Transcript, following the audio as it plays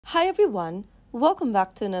Hi everyone, welcome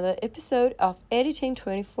back to another episode of Editing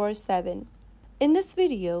 24/7. In this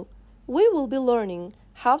video, we will be learning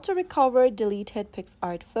how to recover deleted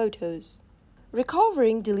PicsArt photos.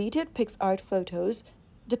 Recovering deleted PicsArt photos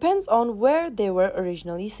depends on where they were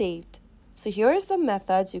originally saved. So here are some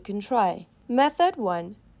methods you can try. Method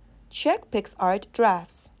 1. Check PicsArt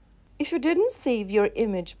drafts. If you didn't save your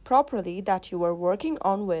image properly that you were working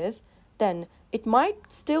on with, then it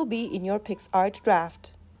might still be in your PicsArt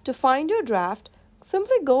draft. To find your draft,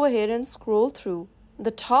 simply go ahead and scroll through the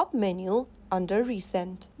top menu under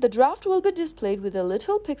Recent. The draft will be displayed with a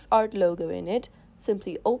little PicsArt logo in it.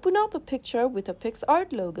 Simply open up a picture with a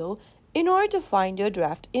PicsArt logo in order to find your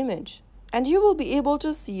draft image. And you will be able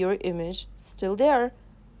to see your image still there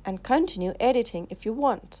and continue editing if you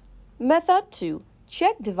want. Method 2.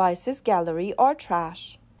 Check devices gallery or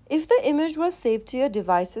trash. If the image was saved to your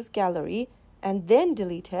device's gallery and then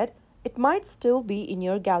deleted, it might still be in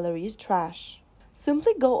your gallery's trash.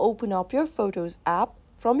 Simply go open up your Photos app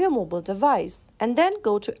from your mobile device and then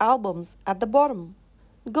go to Albums at the bottom.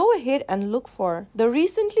 Go ahead and look for the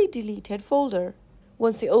Recently Deleted folder.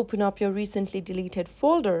 Once you open up your Recently Deleted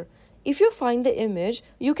folder, if you find the image,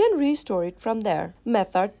 you can restore it from there.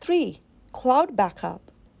 Method 3. Cloud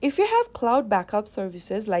Backup. If you have cloud backup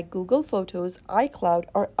services like Google Photos, iCloud,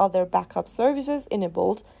 or other backup services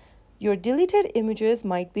enabled, your deleted images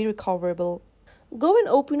might be recoverable. Go and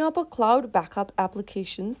open up a cloud backup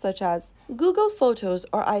application such as Google Photos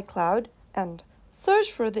or iCloud and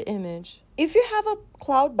search for the image. If you have a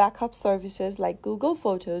cloud backup services like Google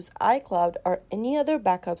Photos, iCloud, or any other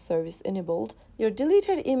backup service enabled, your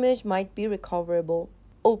deleted image might be recoverable.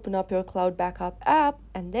 Open up your cloud backup app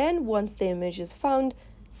and then once the image is found,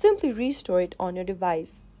 simply restore it on your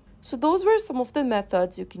device. So those were some of the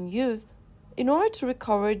methods you can use in order to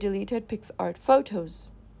recover deleted PicsArt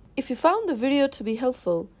photos. If you found the video to be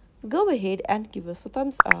helpful, go ahead and give us a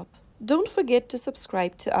thumbs up. Don't forget to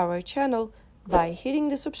subscribe to our channel by hitting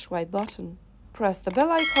the subscribe button. Press the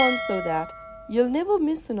bell icon so that you'll never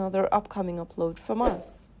miss another upcoming upload from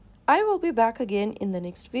us. I will be back again in the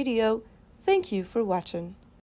next video. Thank you for watching.